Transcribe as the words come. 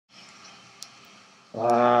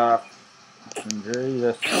Ah,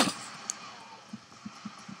 Jesus.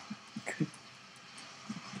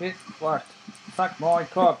 Get fucked. Suck my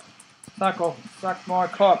cock. Suck my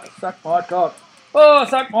cock. Suck my cock. Oh,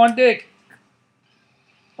 suck my dick.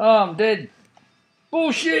 Oh, I'm dead.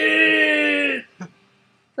 Bullshit!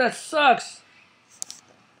 That sucks.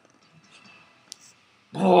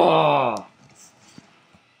 Oh.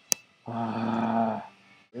 Ah.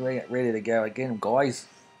 We get ready to go again, guys.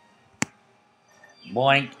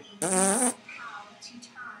 Boink.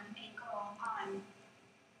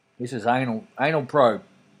 This is anal probe.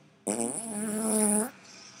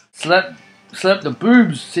 Slap the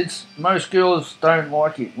boobs, since most girls don't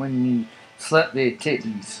like it when you slap their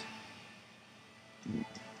titties.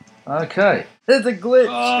 Okay. There's a glitch.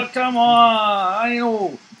 Oh, come on,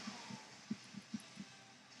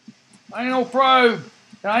 anal probe.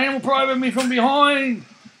 Anal probing me from behind.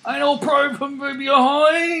 Anal probe from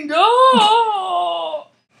behind. Oh!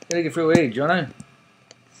 Gotta get through here, Jono. You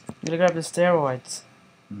gotta grab the steroids.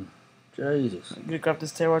 Jesus. You gotta grab the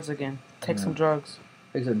steroids again. Take some drugs.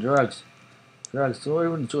 Take some drugs. Drugs. So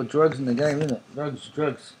everyone's got drugs in the game, isn't it?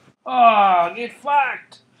 Drugs. Oh, get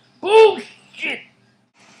fucked. Bullshit.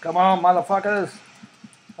 Come on, motherfuckers.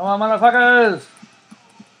 Oh,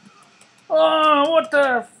 what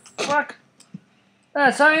the fuck?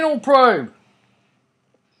 That's anal probe.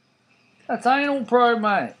 That's anal probe,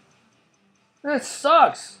 mate. That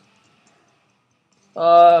sucks.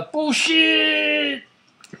 Bullshit.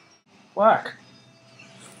 Fuck.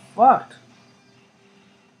 Fucked.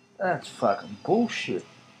 That's fucking bullshit.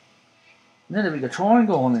 Need a bigger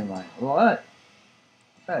triangle on there, mate. Like that.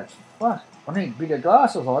 That's fuck. I need bigger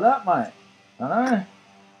glasses like that, mate. I know.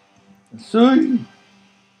 See?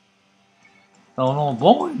 Oh, no,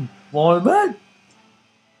 blind. Blind man.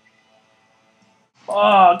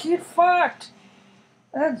 Oh, get fucked.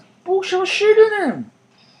 That's bullshit. I was shooting him.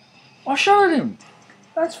 I shot him.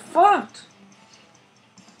 That's fucked.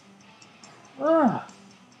 Ah.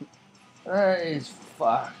 That is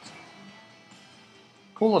fucked.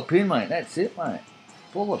 Pull a pin, mate. That's it, mate.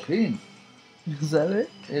 Pull a pin. Is that it?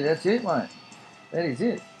 Yeah, that's it, mate. That is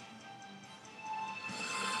it.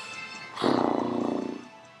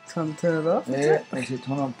 Time to turn it off? Yeah, that's it.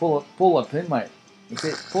 Time on. Pull a pin, mate. That's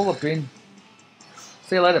it. Pull a pin.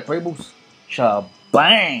 See you later, peoples.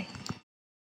 Shabang.